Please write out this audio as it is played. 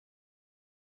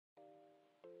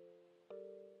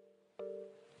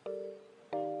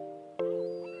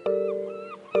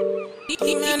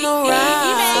Deeman,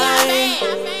 Ohhrite.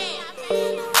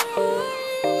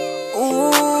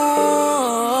 Ooh,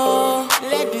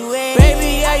 let's do it. Baby,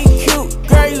 yeah, you cute.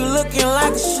 Girl, you looking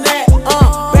like a snack.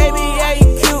 Baby, yeah, you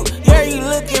cute. Yeah, you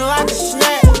looking like a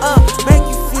snack. Make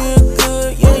you feel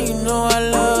good. Yeah, you know I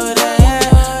love that.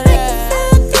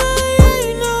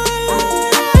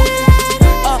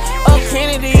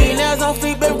 Kennedy, nails on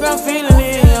feet, baby girl, I'm feeling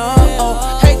it.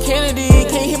 Hey Kennedy,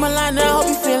 can't hit my line now, hope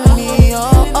you feeling me.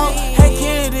 Hey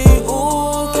Kennedy,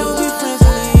 ooh, can we be friends,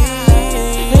 please?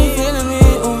 Can you feeling me?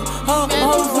 Hope you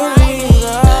feeling me,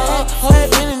 girl. Hey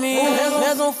Kennedy,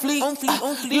 nails on fleek,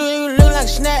 you look like a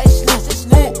snack. Ooh,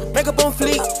 makeup on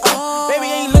fleek, baby,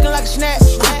 yeah, you looking like a snack.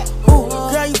 Ooh,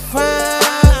 girl, you fine.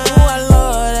 Ooh, I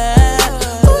love that.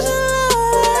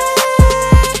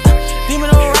 Deeman,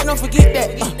 Ohhrite, don't forget that.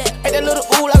 Ate that little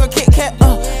ooh like a Kit Kat.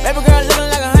 Baby girl looking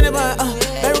like a honey bun.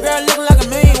 Baby girl looking like a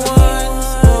million ones.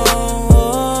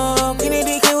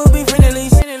 Kennedy, can we be friendly?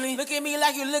 Look at me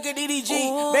like you look at DDG.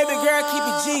 Baby girl, keep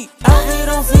it G. Outfit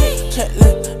on fleek, check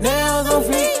list. Nails on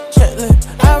fleek, check list.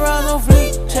 Eyebrows on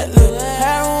fleek, check list.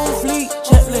 Hair on fleek,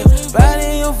 check list.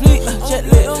 Body on fleek, check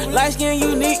list. Light skin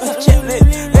unique, check list.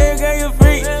 Baby girl, you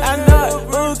freak. I know it.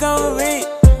 Ooh, come with me.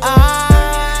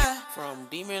 From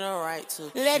Deeman, Ohhrite to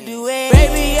let's do it.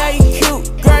 Baby, yeah, you cute.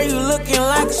 Girl, you looking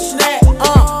like a snack.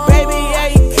 Baby, yeah,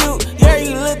 you cute. Yeah,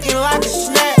 you looking like a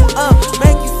snack.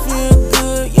 Make you feel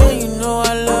good. Yeah, you know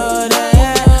I love that.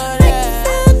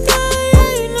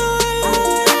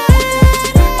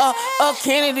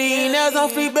 Kennedy, nails on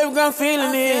feet, baby girl, I'm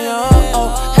feeling it.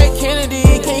 Hey Kennedy,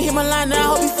 can't hit my line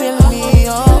now, hope you feeling me.